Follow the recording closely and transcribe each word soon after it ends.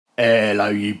Hello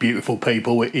you beautiful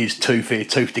people, it is Tooth here,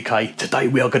 Tooth Decay. Today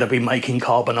we are going to be making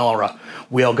carbonara.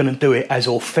 We are going to do it as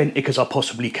authentic as I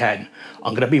possibly can.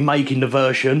 I'm going to be making the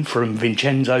version from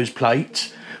Vincenzo's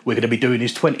plate. We're going to be doing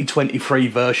his 2023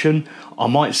 version. I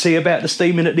might see about the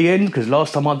steaming at the end, because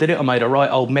last time I did it I made a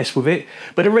right old mess with it.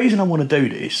 But the reason I want to do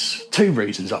this, two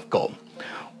reasons I've got.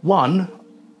 One,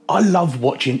 I love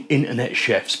watching internet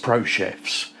chefs, pro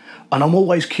chefs, and I'm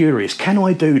always curious, can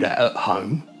I do that at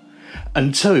home?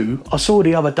 And two, I saw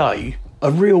the other day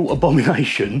a real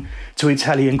abomination to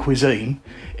Italian cuisine.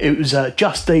 It was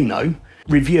Justino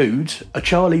reviewed a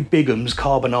Charlie Bigham's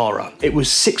carbonara. It was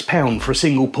 £6 for a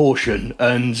single portion,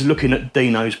 and looking at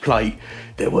Dino's plate,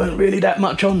 there weren't really that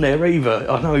much on there either.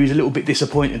 I know he was a little bit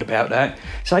disappointed about that.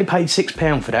 So he paid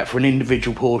 £6 for that for an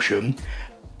individual portion.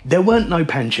 There weren't no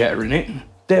pancetta in it.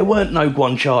 There weren't no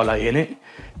guanciale in it.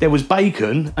 There was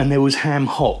bacon and there was ham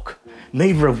hock,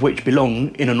 neither of which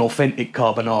belong in an authentic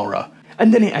carbonara.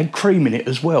 And then it had cream in it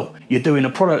as well. You're doing a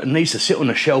product that needs to sit on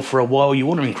the shelf for a while, you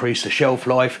want to increase the shelf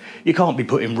life, you can't be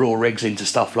putting raw eggs into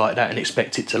stuff like that and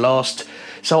expect it to last.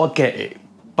 So I get it,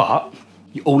 but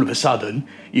all of a sudden,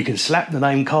 you can slap the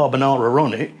name carbonara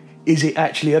on it. Is it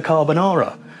actually a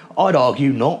carbonara? I'd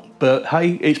argue not, but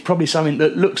hey, it's probably something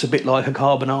that looks a bit like a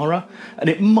carbonara, and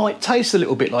it might taste a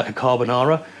little bit like a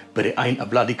carbonara, but it ain't a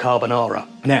bloody carbonara.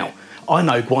 Now, I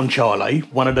know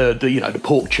guanciale, one of the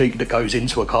pork cheek that goes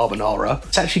into a carbonara.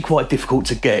 It's actually quite difficult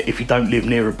to get if you don't live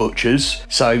near a butcher's.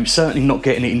 So certainly not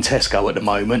getting it in Tesco at the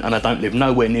moment, and I don't live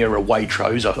nowhere near a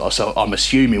Waitrose, so I'm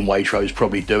assuming Waitrose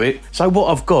probably do it. So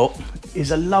what I've got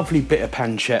is a lovely bit of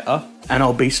pancetta, and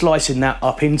I'll be slicing that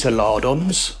up into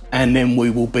lardons, and then we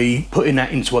will be putting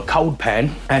that into a cold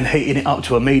pan and heating it up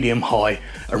to a medium high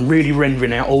and really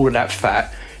rendering out all of that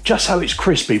fat, just so it's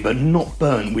crispy but not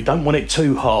burnt. We don't want it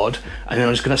too hard. And then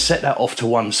I'm just going to set that off to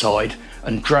one side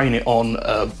and drain it on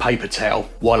a paper towel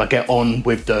while I get on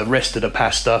with the rest of the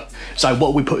pasta. So what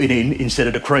are we putting in instead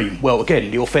of the cream? Well,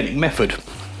 again, the authentic method.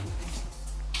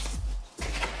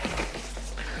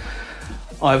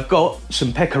 I've got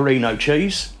some pecorino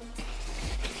cheese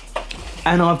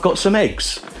and I've got some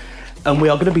eggs. And we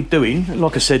are going to be doing,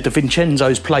 like I said, the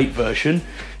Vincenzo's plate version.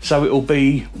 So it will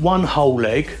be one whole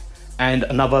egg and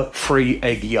another 3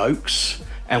 egg yolks,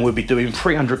 and we'll be doing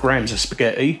 300 grams of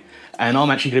spaghetti, and I'm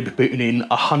actually going to be putting in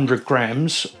 100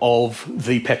 grams of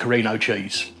the pecorino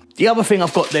cheese. The other thing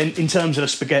I've got then in terms of the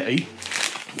spaghetti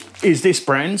is this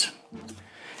brand.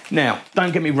 Now,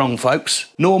 don't get me wrong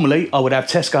folks, normally I would have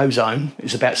Tesco's own.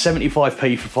 It's about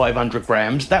 75p for 500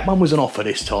 grams. That one was an offer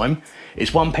this time.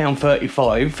 It's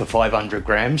 £1.35 for 500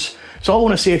 grams. So I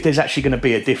want to see if there's actually going to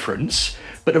be a difference.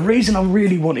 But the reason I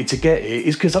really wanted to get it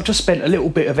is because I've just spent a little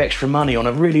bit of extra money on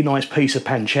a really nice piece of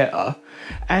pancetta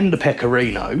and the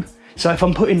pecorino. So if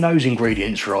I'm putting those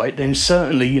ingredients right, then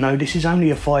certainly, you know, this is only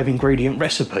a 5-ingredient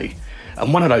recipe.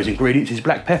 And one of those ingredients is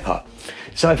black pepper.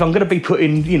 So if I'm going to be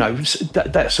putting, you know,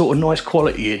 that sort of nice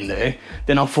quality in there,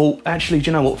 then I thought, actually, do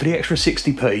you know what, for the extra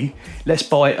 60p, let's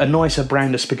buy a nicer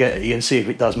brand of spaghetti and see if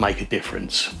it does make a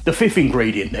difference. The 5th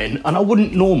ingredient then, and I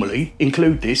wouldn't normally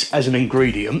include this as an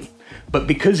ingredient, but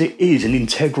because it is an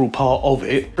integral part of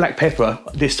it, black pepper,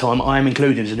 this time I am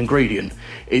including as an ingredient.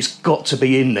 It's got to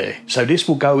be in there. So this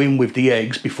will go in with the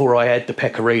eggs before I add the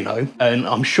pecorino. And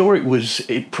I'm sure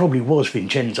it probably was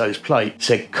Vincenzo's plate. It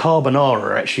said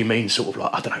carbonara actually means sort of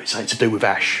like, I don't know, it's something to do with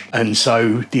ash. And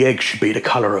so the eggs should be the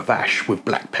colour of ash with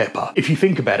black pepper. If you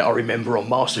think about it, I remember on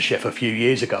MasterChef a few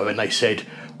years ago, and they said,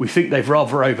 we think they've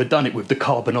rather overdone it with the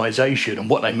carbonisation, and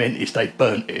what they meant is they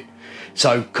burnt it.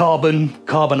 So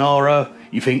carbonara,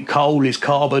 you think coal is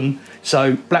carbon,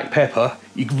 so black pepper,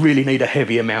 you really need a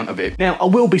heavy amount of it. Now, I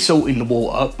will be salting the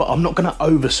water, but I'm not going to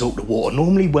over salt the water.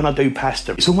 Normally when I do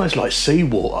pasta, it's almost like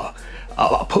seawater.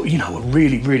 I put, you know, a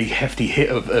really, really hefty hit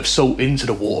of salt into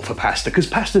the water for pasta, because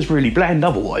pasta's really bland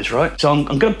otherwise, right? So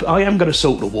I am going to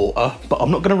salt the water, but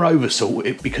I'm not going to over salt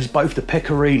it, because both the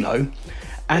pecorino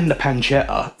and the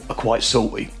pancetta are quite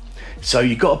salty. So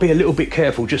you've got to be a little bit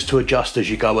careful just to adjust as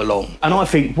you go along. And I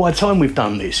think by the time we've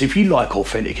done this, if you like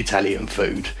authentic Italian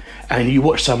food and you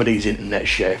watch some of these internet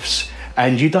chefs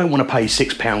and you don't want to pay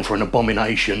 £6 for an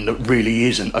abomination that really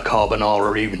isn't a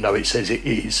carbonara, even though it says it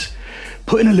is,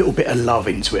 putting a little bit of love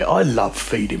into it. I love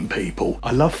feeding people.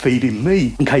 I love feeding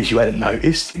me, in case you hadn't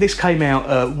noticed. This came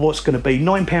out what's going to be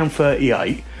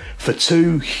 £9.38 for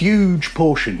 2 huge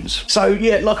portions. So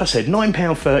yeah, like I said,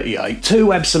 £9.38,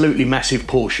 2 absolutely massive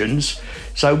portions.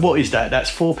 So what is that?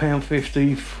 That's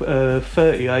 £4.50,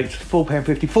 38, £4.50,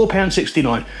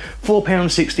 £4.69.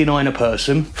 £4.69 a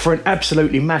person for an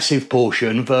absolutely massive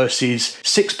portion versus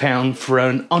 £6 for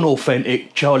an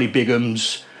unauthentic Charlie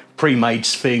Bigham's pre-made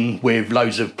thing with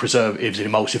loads of preservatives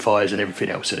and emulsifiers and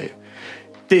everything else in it.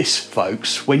 This,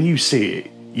 folks, when you see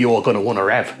it, you're going to want to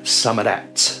have some of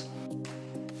that.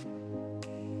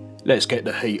 Let's get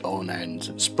the heat on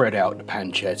and spread out the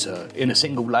pancetta in a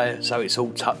single layer so it's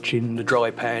all touching the dry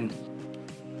pan.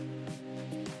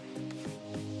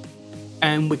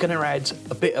 And we're going to add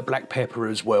a bit of black pepper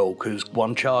as well, because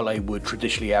guanciale would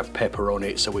traditionally have pepper on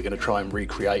it, so we're going to try and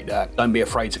recreate that. Don't be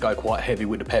afraid to go quite heavy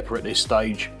with the pepper at this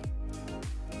stage.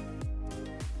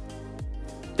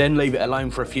 Then leave it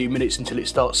alone for a few minutes until it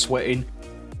starts sweating.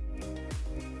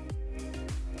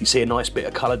 You see a nice bit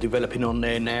of colour developing on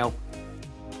there now.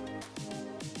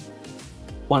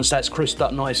 Once that's crisped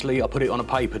up nicely, I put it on a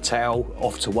paper towel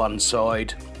off to one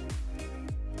side.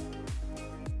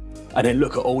 And then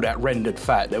look at all that rendered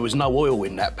fat. There was no oil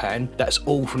in that pan. That's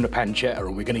all from the pancetta,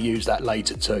 and we're going to use that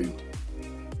later too.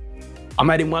 I'm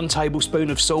adding 1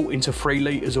 tablespoon of salt into 3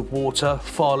 litres of water,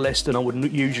 far less than I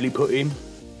would usually put in.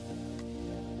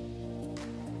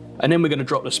 And then we're going to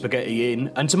drop the spaghetti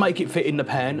in, and to make it fit in the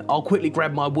pan, I'll quickly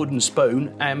grab my wooden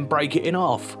spoon and break it in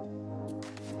half.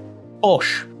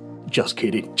 Osh! Just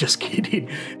kidding, just kidding.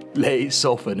 Let it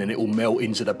soften and it will melt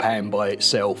into the pan by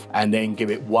itself, and then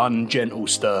give it one gentle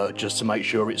stir just to make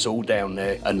sure it's all down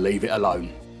there, and leave it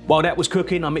alone. While that was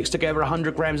cooking, I mixed together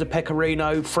 100 grams of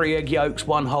pecorino, 3 egg yolks,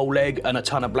 1 whole egg, and a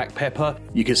ton of black pepper.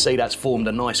 You can see that's formed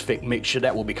a nice thick mixture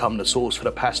that will become the sauce for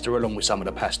the pasta, along with some of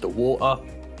the pasta water.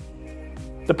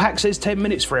 The pack says 10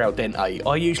 minutes for al dente.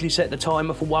 I usually set the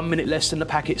timer for 1 minute less than the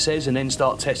packet says and then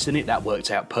start testing it. That worked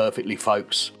out perfectly,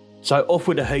 folks. So off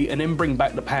with the heat, and then bring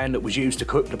back the pan that was used to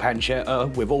cook the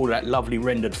pancetta with all that lovely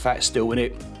rendered fat still in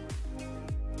it.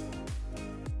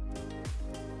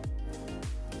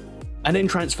 And then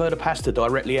transfer the pasta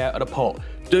directly out of the pot.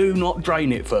 Do not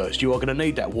drain it first, you are going to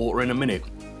need that water in a minute.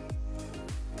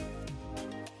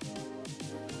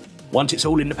 Once it's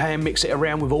all in the pan, mix it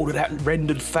around with all of that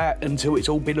rendered fat until it's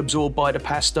all been absorbed by the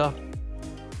pasta.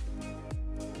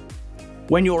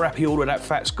 When you're happy all of that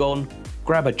fat's gone,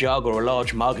 grab a jug or a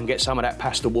large mug and get some of that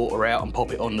pasta water out and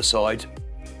pop it on the side.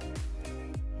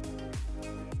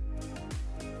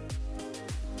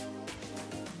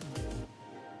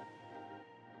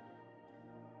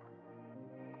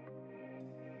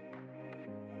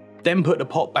 Then put the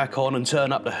pot back on and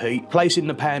turn up the heat, placing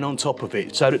the pan on top of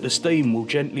it so that the steam will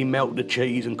gently melt the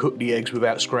cheese and cook the eggs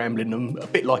without scrambling them, a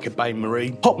bit like a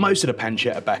bain-marie. Pop most of the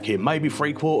pancetta back in, maybe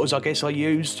 3/4 I guess I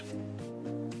used.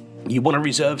 You want to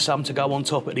reserve some to go on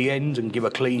top at the end and give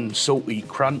a clean, salty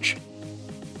crunch.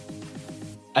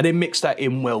 And then mix that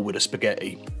in well with the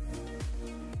spaghetti.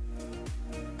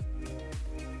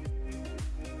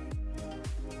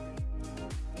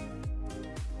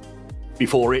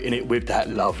 Before hitting it with that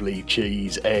lovely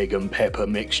cheese, egg and pepper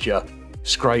mixture,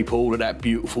 scrape all of that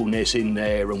beautifulness in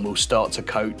there and we'll start to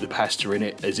coat the pasta in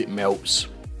it as it melts.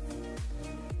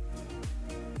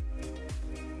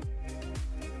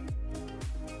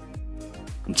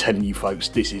 I'm telling you folks,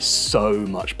 this is so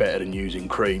much better than using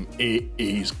cream. It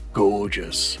is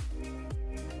gorgeous.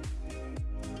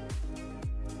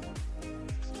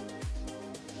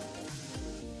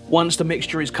 Once the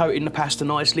mixture is coating the pasta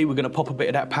nicely, we're going to pop a bit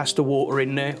of that pasta water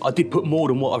in there. I did put more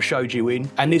than what I've showed you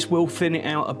in, and this will thin it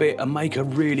out a bit and make a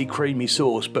really creamy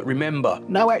sauce. But remember,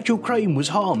 no actual cream was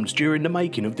harmed during the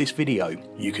making of this video.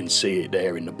 You can see it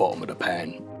there in the bottom of the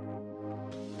pan.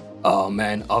 Oh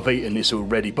man, I've eaten this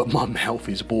already, but my mouth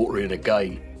is watering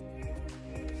again.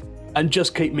 And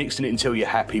just keep mixing it until you're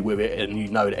happy with it and you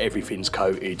know that everything's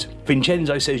coated.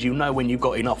 Vincenzo says you know when you've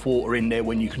got enough water in there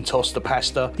when you can toss the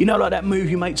pasta. You know, like that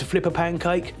move you make to flip a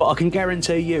pancake? But I can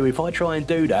guarantee you, if I try and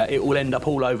do that, it will end up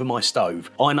all over my stove.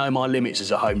 I know my limits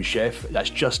as a home chef. That's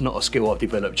just not a skill I've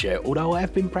developed yet, although I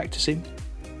have been practicing.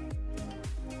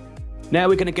 Now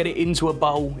we're going to get it into a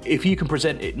bowl. If you can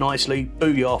present it nicely,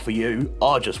 booyah for you.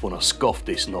 I just want to scoff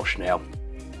this nosh now.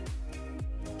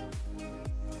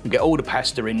 We get all the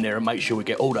pasta in there and make sure we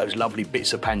get all those lovely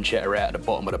bits of pancetta out of the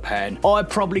bottom of the pan. I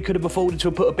probably could have afforded to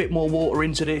have put a bit more water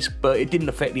into this, but it didn't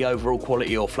affect the overall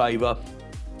quality or flavour.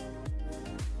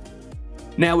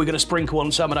 Now we're going to sprinkle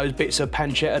on some of those bits of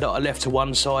pancetta that I left to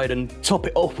one side and top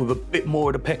it off with a bit more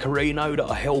of the pecorino that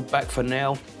I held back for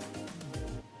now.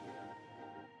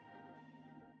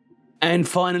 And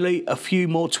finally, a few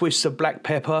more twists of black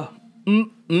pepper.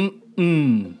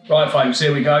 Right folks,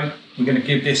 here we go. We're going to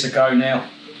give this a go now.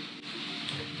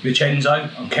 Vincenzo,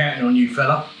 I'm counting on you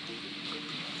fella.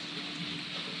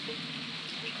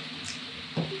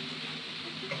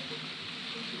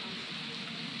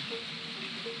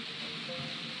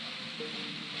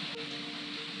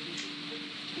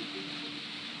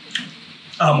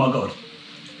 Oh my God,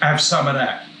 have some of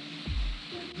that.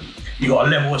 You got a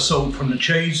level of salt from the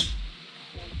cheese.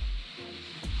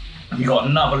 You got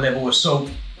another level of salt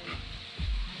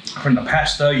from the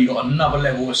pasta. You got another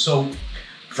level of salt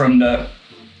from the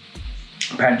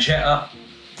pancetta.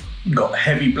 You got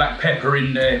heavy black pepper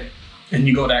in there, and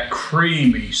you got that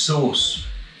creamy sauce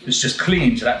that's just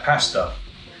clinging to that pasta.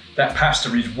 That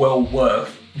pasta is well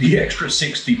worth the extra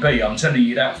 60p. I'm telling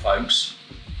you that, folks.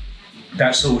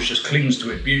 That sauce just clings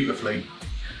to it beautifully.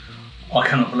 I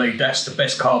cannot believe that's the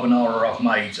best carbonara I've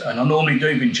made, and I normally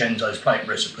do Vincenzo's plate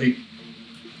recipe.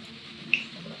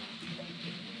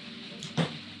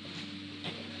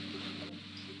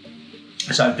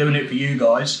 So doing it for you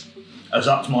guys has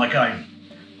upped my game.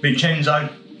 Vincenzo,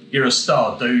 you're a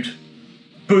star, dude.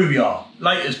 Booyah.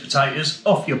 Laters, potatoes,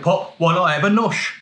 off your pop while I have a nosh.